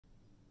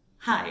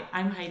Hi,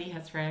 I'm Heidi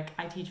Hesrick.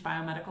 I teach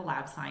biomedical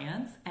lab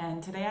science,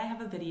 and today I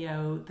have a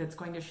video that's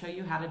going to show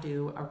you how to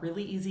do a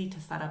really easy to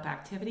set up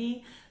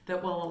activity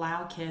that will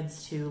allow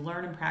kids to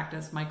learn and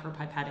practice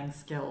micropipetting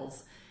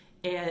skills.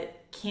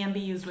 It can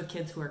be used with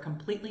kids who are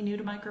completely new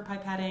to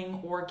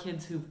micropipetting or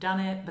kids who've done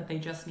it, but they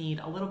just need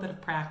a little bit of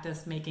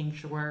practice making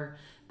sure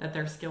that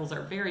their skills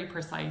are very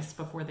precise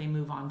before they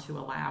move on to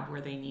a lab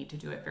where they need to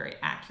do it very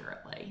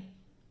accurately.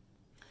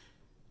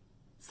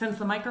 Since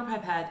the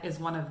micropipette is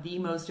one of the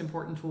most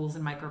important tools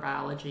in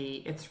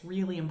microbiology, it's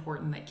really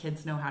important that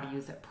kids know how to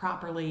use it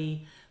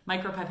properly.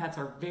 Micropipettes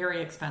are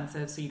very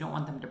expensive, so you don't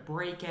want them to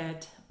break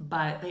it,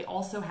 but they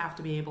also have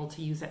to be able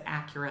to use it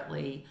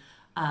accurately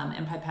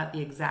and pipette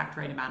the exact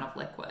right amount of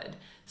liquid.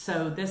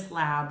 So this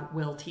lab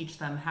will teach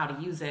them how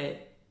to use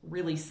it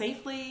really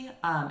safely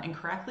and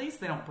correctly so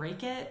they don't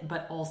break it,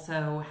 but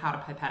also how to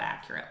pipette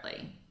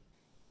accurately.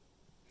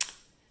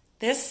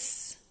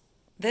 This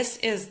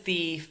is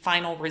the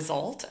final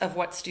result of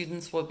what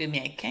students will be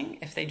making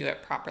if they do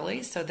it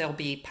properly. So they'll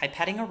be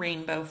pipetting a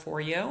rainbow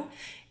for you,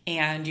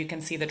 and you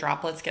can see the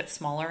droplets get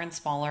smaller and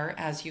smaller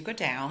as you go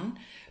down.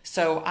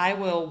 So I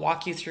will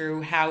walk you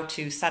through how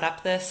to set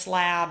up this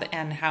lab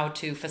and how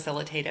to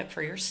facilitate it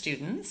for your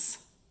students.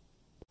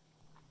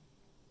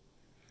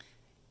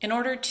 In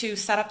order to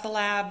set up the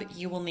lab,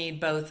 you will need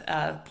both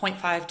a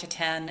 0.5 to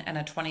 10 and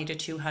a 20 to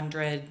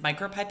 200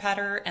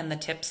 micropipetter and the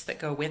tips that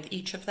go with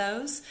each of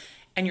those.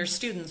 And your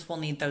students will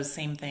need those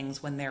same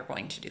things when they're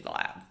going to do the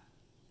lab.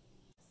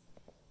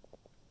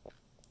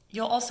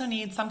 You'll also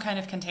need some kind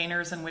of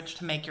containers in which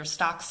to make your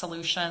stock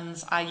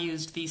solutions. I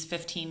used these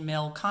 15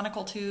 ml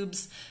conical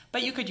tubes,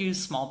 but you could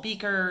use small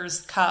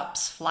beakers,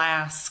 cups,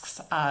 flasks,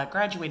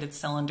 graduated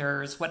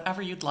cylinders,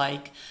 whatever you'd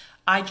like.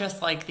 I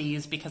just like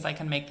these because I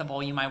can make the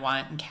volume I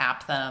want and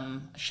cap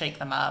them, shake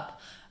them up.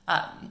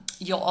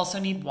 You'll also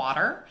need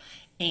water,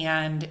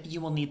 and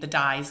you will need the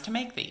dyes to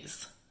make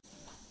these.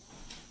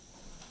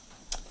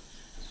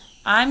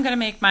 I'm going to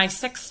make my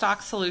 6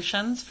 stock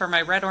solutions for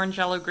my red, orange,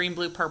 yellow, green,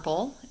 blue,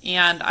 purple,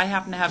 and I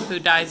happen to have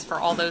food dyes for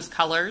all those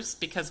colors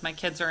because my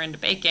kids are into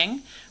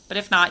baking, but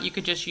if not, you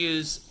could just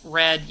use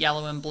red,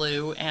 yellow, and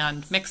blue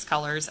and mix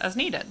colors as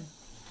needed.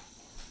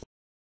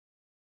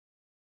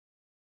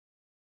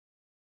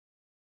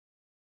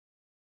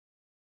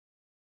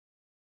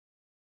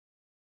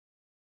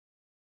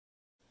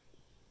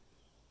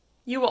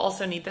 You will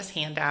also need this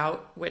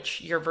handout,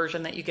 which your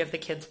version that you give the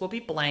kids will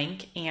be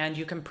blank, and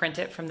you can print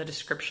it from the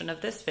description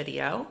of this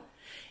video.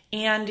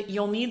 And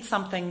you'll need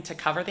something to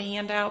cover the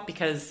handout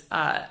because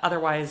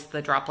otherwise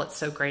the droplets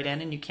soak right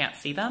in and you can't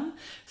see them.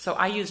 So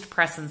I used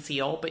press and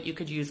seal, but you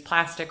could use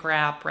plastic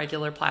wrap,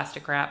 regular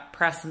plastic wrap,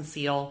 press and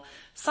seal.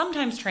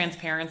 Sometimes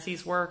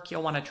transparencies work.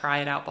 You'll want to try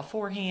it out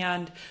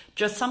beforehand.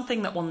 Just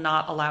something that will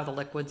not allow the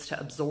liquids to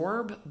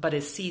absorb, but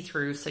is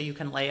see-through so you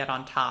can lay it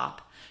on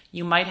top.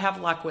 You might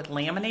have luck with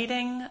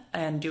laminating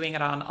and doing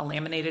it on a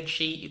laminated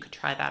sheet. You could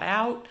try that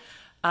out.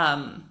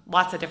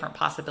 Lots of different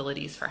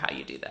possibilities for how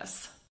you do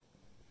this.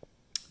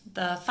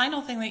 The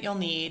final thing that you'll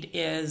need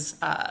is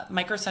a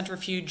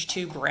microcentrifuge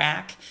tube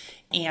rack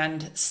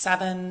and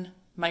 7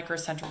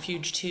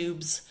 microcentrifuge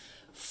tubes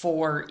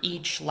for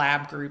each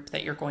lab group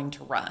that you're going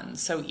to run.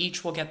 So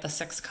each will get the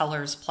 6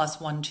 colors plus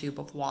 1 tube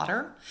of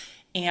water.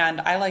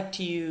 And I like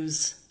to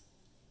use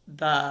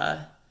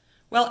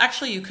well,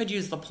 actually, you could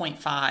use the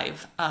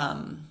 0.5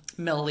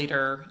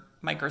 milliliter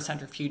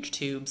microcentrifuge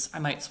tubes. I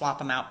might swap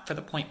them out for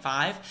the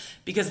 0.5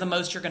 because the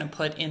most you're going to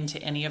put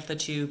into any of the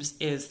tubes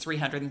is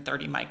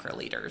 330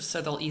 microliters.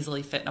 So they'll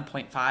easily fit in a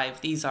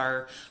 0.5. These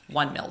are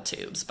 1 ml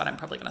tubes, but I'm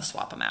probably going to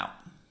swap them out.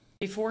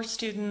 Before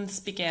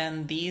students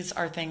begin, these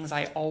are things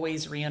I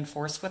always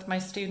reinforce with my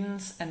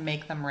students and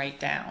make them write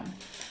down.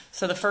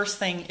 So the first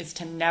thing is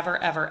to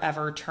never, ever,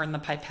 ever turn the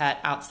pipette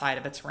outside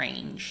of its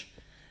range.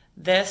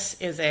 This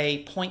is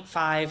a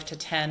 0.5 to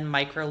 10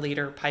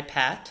 microliter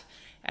pipette,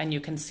 and you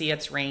can see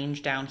its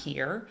range down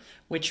here,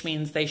 which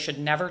means they should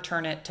never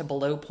turn it to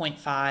below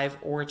 0.5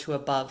 or to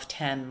above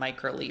 10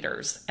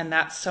 microliters. And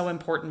that's so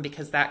important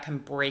because that can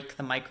break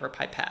the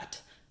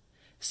micropipette.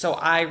 So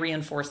I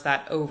reinforce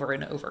that over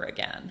and over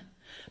again.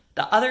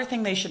 The other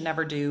thing they should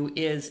never do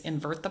is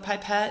invert the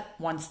pipette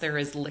once there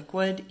is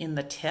liquid in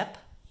the tip.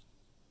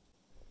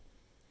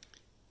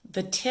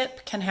 The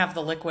tip can have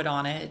the liquid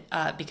on it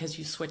because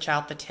you switch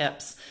out the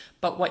tips,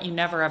 but what you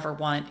never ever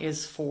want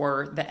is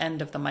for the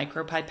end of the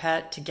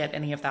micropipette to get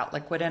any of that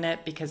liquid in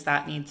it because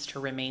that needs to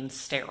remain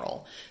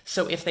sterile.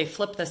 So if they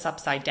flip this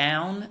upside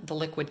down, the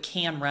liquid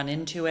can run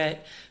into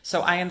it.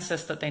 So I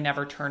insist that they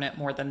never turn it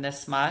more than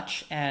this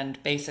much, and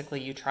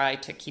basically you try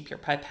to keep your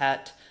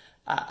pipette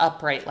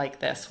upright like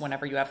this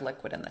whenever you have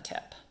liquid in the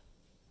tip.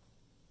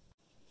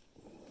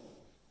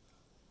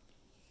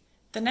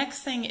 The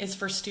next thing is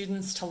for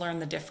students to learn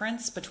the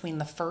difference between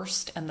the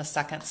first and the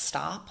second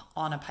stop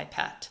on a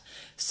pipette.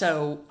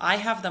 So I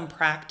have them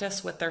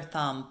practice with their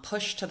thumb,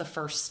 push to the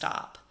first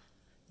stop.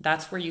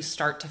 That's where you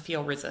start to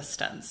feel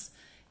resistance,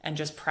 and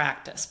just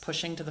practice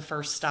pushing to the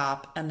first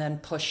stop and then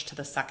push to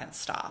the second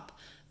stop.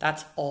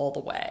 That's all the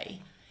way.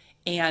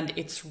 And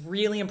it's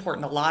really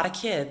important. A lot of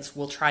kids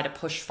will try to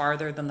push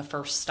farther than the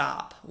first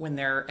stop when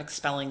they're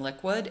expelling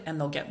liquid, and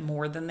they'll get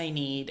more than they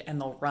need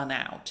and they'll run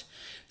out.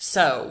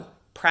 So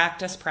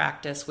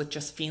practice with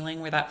just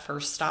feeling where that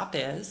first stop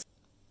is.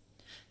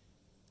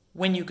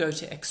 When you go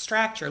to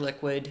extract your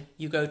liquid,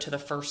 you go to the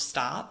first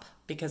stop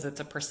because it's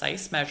a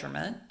precise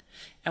measurement.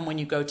 And when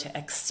you go to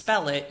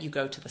expel it, you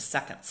go to the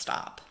second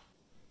stop.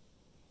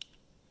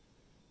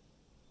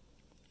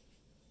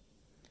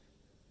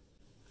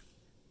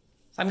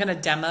 So I'm going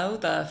to demo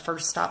the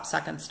first stop,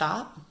 second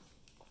stop.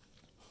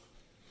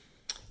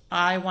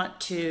 I want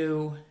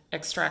to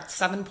extract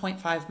 7.5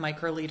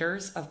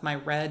 microliters of my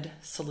red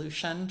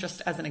solution,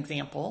 just as an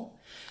example.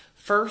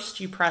 First,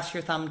 you press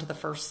your thumb to the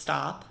first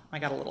stop. I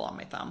got a little on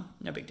my thumb.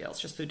 No big deal.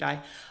 It's just food dye.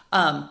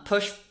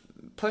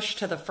 Push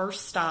to the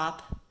first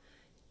stop,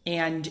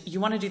 and you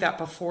want to do that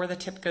before the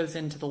tip goes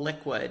into the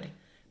liquid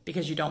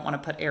because you don't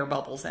want to put air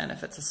bubbles in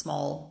if it's a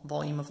small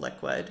volume of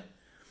liquid.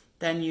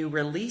 Then you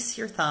release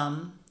your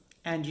thumb,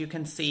 and you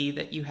can see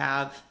that you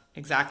have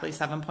exactly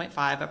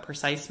 7.5, a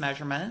precise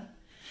measurement.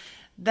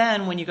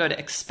 Then when you go to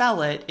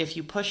expel it, if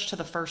you push to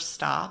the first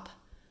stop,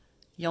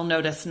 you'll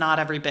notice not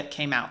every bit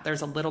came out.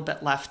 There's a little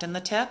bit left in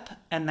the tip,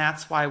 and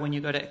that's why when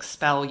you go to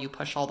expel, you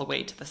push all the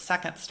way to the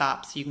second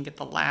stop so you can get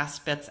the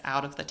last bits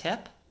out of the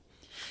tip.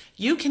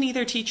 You can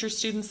either teach your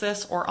students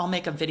this, or I'll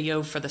make a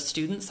video for the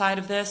student side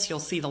of this. You'll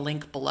see the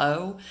link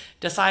below.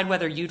 Decide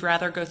whether you'd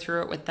rather go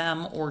through it with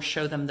them or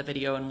show them the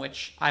video in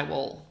which I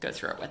will go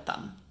through it with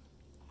them.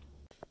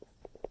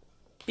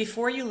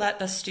 Before you let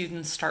the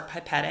students start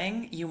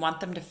pipetting, you want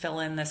them to fill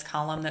in this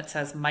column that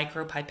says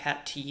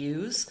micropipette to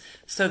use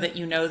so that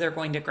you know they're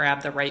going to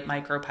grab the right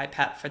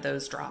micropipette for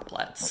those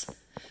droplets.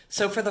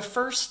 So for the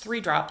first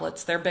 3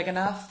 droplets, they're big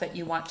enough that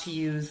you want to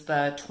use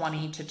the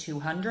 20 to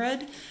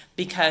 200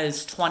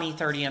 because 20,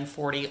 30, and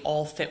 40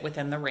 all fit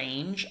within the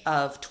range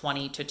of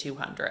 20 to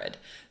 200.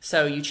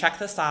 So you check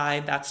the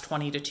side, that's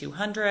 20 to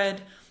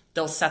 200.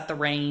 They'll set the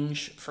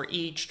range for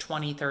each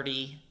 20,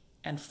 30,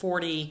 and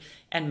 40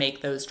 and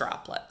make those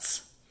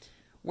droplets.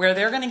 Where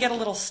they're going to get a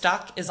little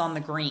stuck is on the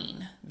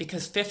green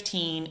because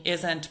 15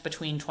 isn't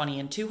between 20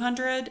 and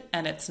 200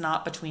 and it's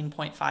not between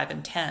 0.5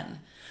 and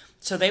 10.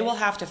 So they will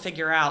have to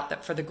figure out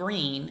that for the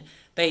green,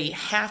 they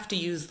have to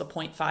use the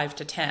 0.5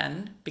 to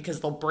 10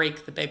 because they'll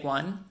break the big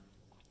one,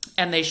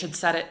 and they should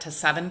set it to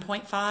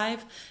 7.5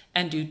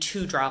 and do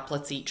 2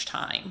 droplets each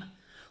time.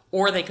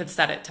 Or they could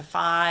set it to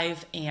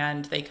 5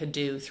 and they could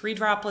do 3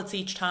 droplets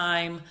each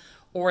time.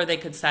 Or they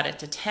could set it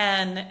to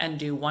 10 and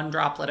do 1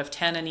 droplet of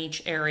 10 in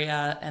each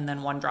area and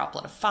then 1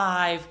 droplet of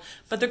 5.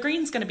 But the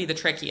green's going to be the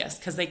trickiest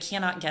because they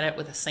cannot get it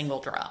with a single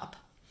drop.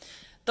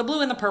 The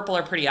blue and the purple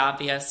are pretty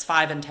obvious.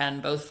 5 and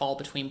 10 both fall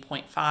between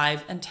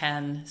 0.5 and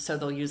 10, so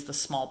they'll use the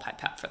small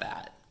pipette for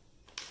that.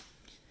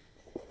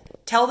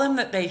 Tell them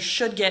that they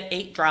should get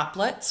 8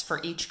 droplets for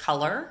each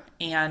color,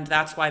 and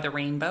that's why the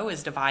rainbow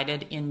is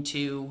divided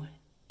into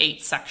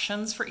 8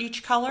 sections for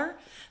each color.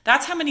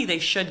 That's how many they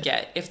should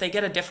get. If they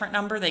get a different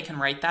number, they can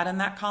write that in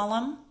that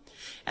column.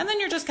 And then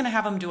you're just going to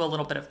have them do a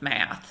little bit of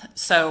math.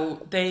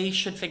 So they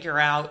should figure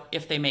out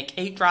if they make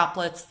 8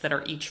 droplets that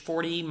are each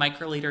 40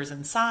 microliters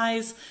in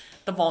size,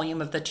 the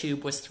volume of the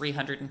tube was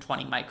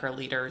 320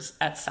 microliters,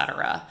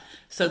 etc.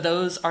 So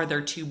those are their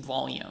tube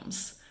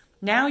volumes.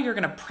 Now you're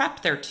going to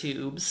prep their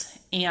tubes,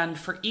 and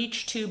for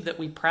each tube that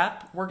we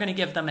prep, we're going to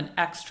give them an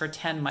extra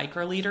 10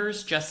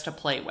 microliters just to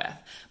play with.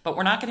 But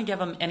we're not going to give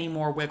them any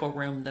more wiggle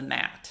room than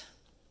that.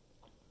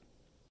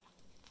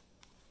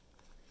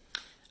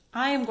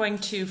 I am going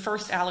to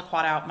first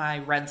aliquot out my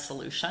red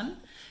solution.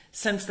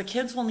 Since the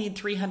kids will need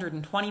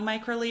 320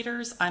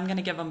 microliters, I'm going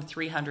to give them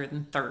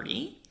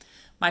 330.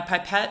 My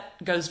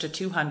pipette goes to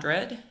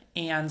 200,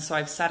 and so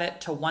I've set it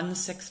to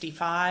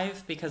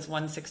 165 because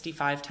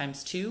 165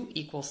 times 2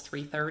 equals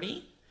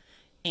 330.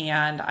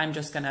 And I'm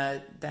just going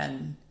to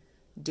then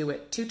do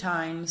it 2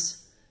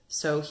 times.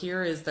 So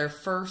here is their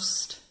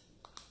first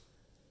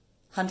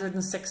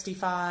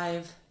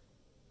 165.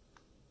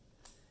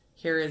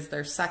 Here is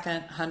their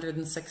second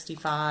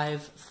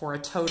 165 for a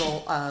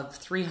total of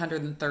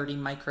 330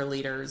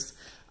 microliters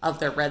of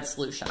their red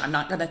solution. I'm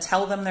not going to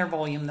tell them their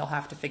volume. They'll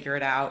have to figure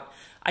it out.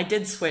 I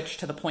did switch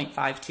to the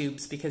 0.5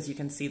 tubes because you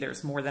can see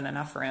there's more than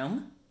enough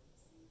room.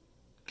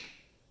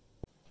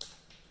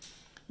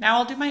 Now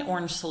I'll do my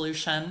orange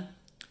solution.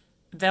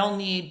 They'll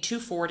need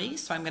 240,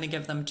 so I'm going to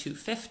give them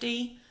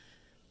 250.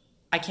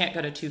 I can't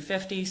go to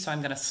 250, so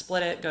I'm going to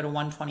split it, go to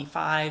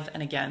 125,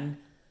 and again,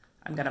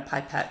 I'm going to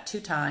pipette 2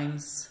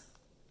 times.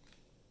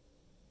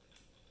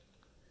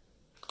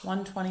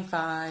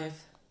 125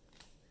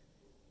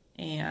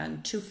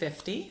 and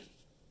 250.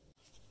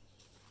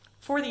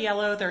 For the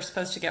yellow, they're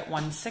supposed to get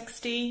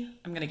 160.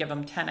 I'm going to give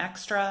them 10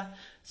 extra.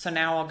 So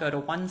now I'll go to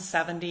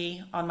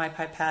 170 on my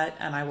pipette,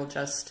 and I will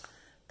just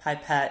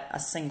pipette a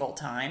single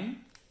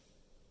time.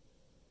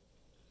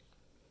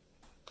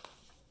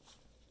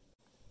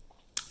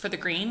 For the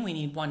green, we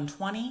need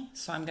 120,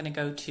 so I'm going to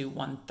go to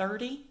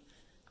 130.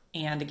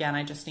 And again,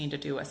 I just need to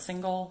do a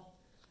single.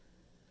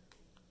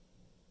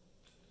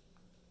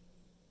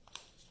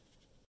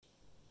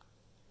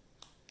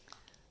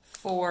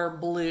 For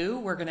blue,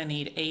 we're going to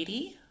need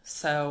 80,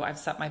 so I've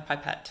set my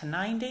pipette to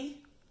 90.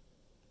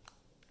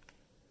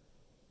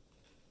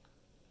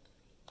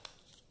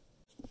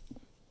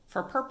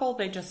 For purple,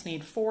 they just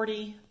need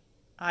 40.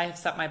 I have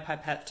set my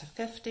pipette to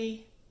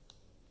 50.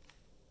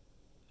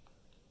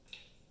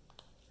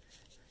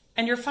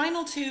 And your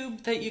final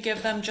tube that you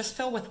give them, just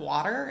fill with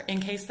water in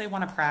case they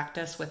want to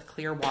practice with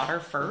clear water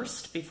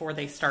first before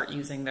they start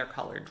using their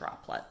colored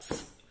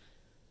droplets.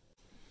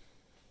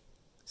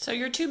 So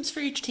your tubes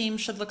for each team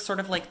should look sort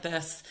of like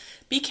this.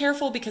 Be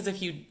careful because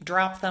if you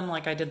drop them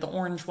like I did the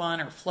orange one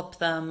or flip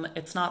them,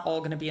 it's not all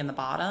going to be in the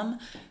bottom.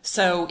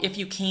 So if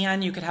you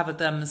can, you could have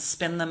them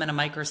spin them in a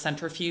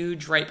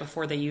microcentrifuge right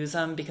before they use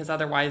them because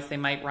otherwise they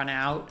might run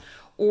out.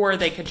 Or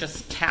they could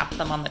just tap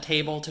them on the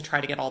table to try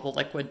to get all the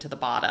liquid to the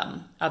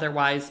bottom.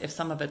 Otherwise, if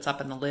some of it's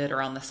up in the lid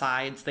or on the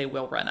sides, they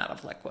will run out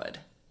of liquid.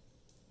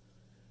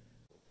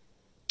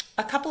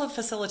 A couple of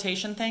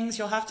facilitation things.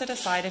 You'll have to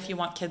decide if you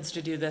want kids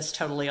to do this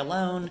totally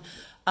alone,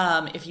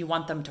 if you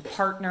want them to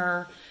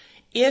partner.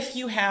 If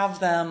you have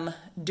them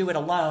do it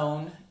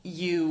alone,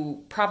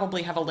 you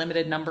probably have a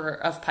limited number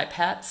of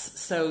pipettes,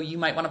 so you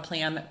might want to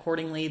plan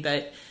accordingly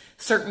that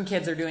certain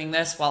kids are doing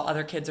this while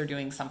other kids are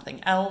doing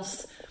something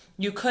else.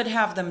 You could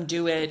have them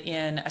do it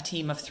in a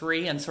team of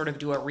 3 and sort of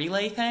do a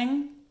relay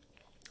thing,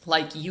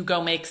 like you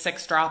go make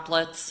 6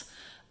 droplets,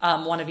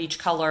 one of each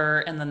color,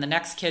 and then the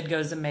next kid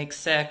goes and makes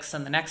 6,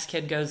 and the next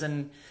kid goes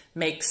and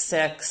makes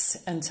 6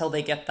 until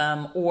they get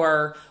them.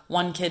 Or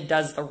one kid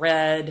does the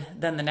red,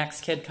 then the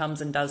next kid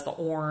comes and does the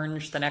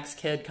orange, the next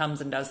kid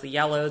comes and does the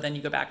yellow, then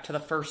you go back to the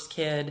first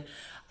kid.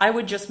 I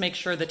would just make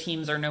sure the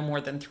teams are no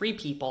more than 3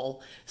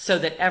 people so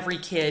that every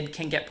kid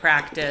can get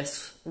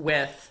practice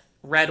with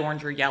red,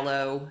 orange, or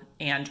yellow,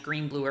 and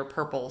green, blue, or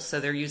purple. So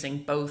they're using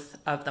both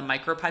of the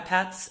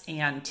micropipettes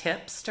and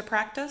tips to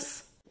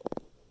practice.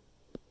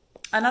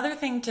 Another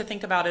thing to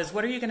think about is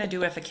what are you going to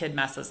do if a kid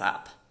messes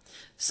up?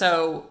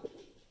 So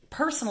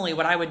personally,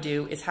 what I would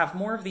do is have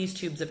more of these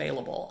tubes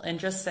available and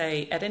just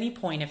say at any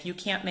point, if you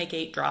can't make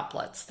 8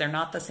 droplets, they're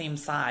not the same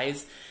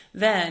size,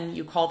 then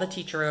you call the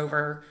teacher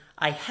over,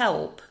 I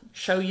help,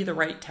 show you the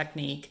right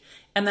technique,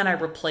 and then I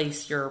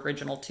replace your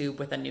original tube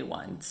with a new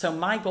one. So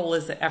my goal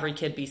is that every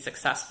kid be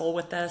successful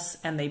with this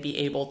and they be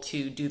able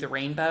to do the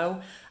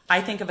rainbow.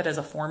 I think of it as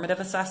a formative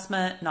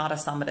assessment, not a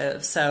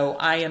summative. So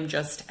I am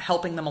just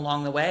helping them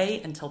along the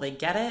way until they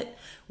get it.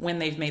 When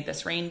they've made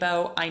this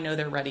rainbow, I know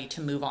they're ready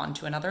to move on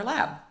to another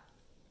lab.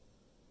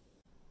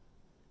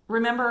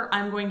 Remember,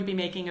 I'm going to be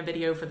making a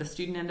video for the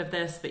student end of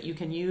this that you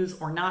can use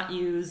or not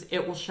use.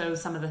 It will show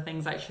some of the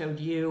things I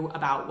showed you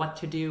about what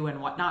to do and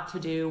what not to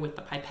do with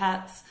the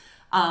pipettes.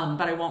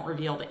 But I won't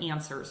reveal the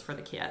answers for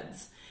the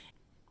kids.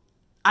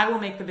 I will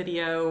make the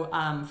video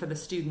for the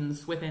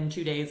students within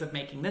 2 days of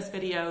making this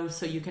video,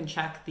 so you can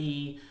check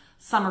the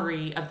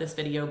summary of this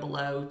video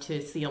below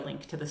to see a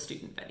link to the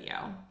student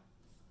video.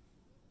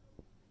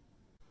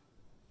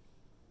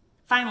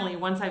 Finally,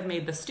 once I've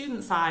made the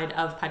student side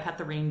of Pipette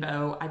the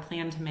Rainbow, I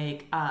plan to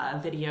make a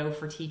video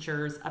for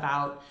teachers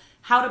about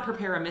how to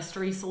prepare a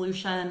mystery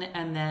solution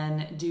and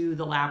then do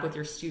the lab with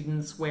your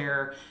students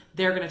where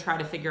they're going to try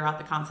to figure out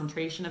the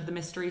concentration of the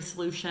mystery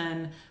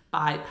solution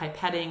by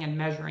pipetting and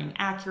measuring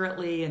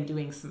accurately and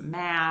doing some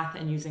math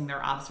and using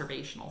their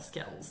observational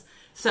skills.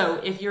 So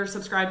if you're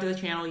subscribed to the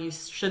channel, you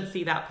should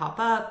see that pop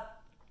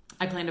up.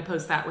 I plan to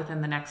post that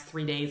within the next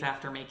 3 days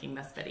after making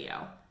this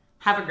video.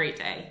 Have a great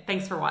day.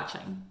 Thanks for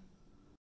watching.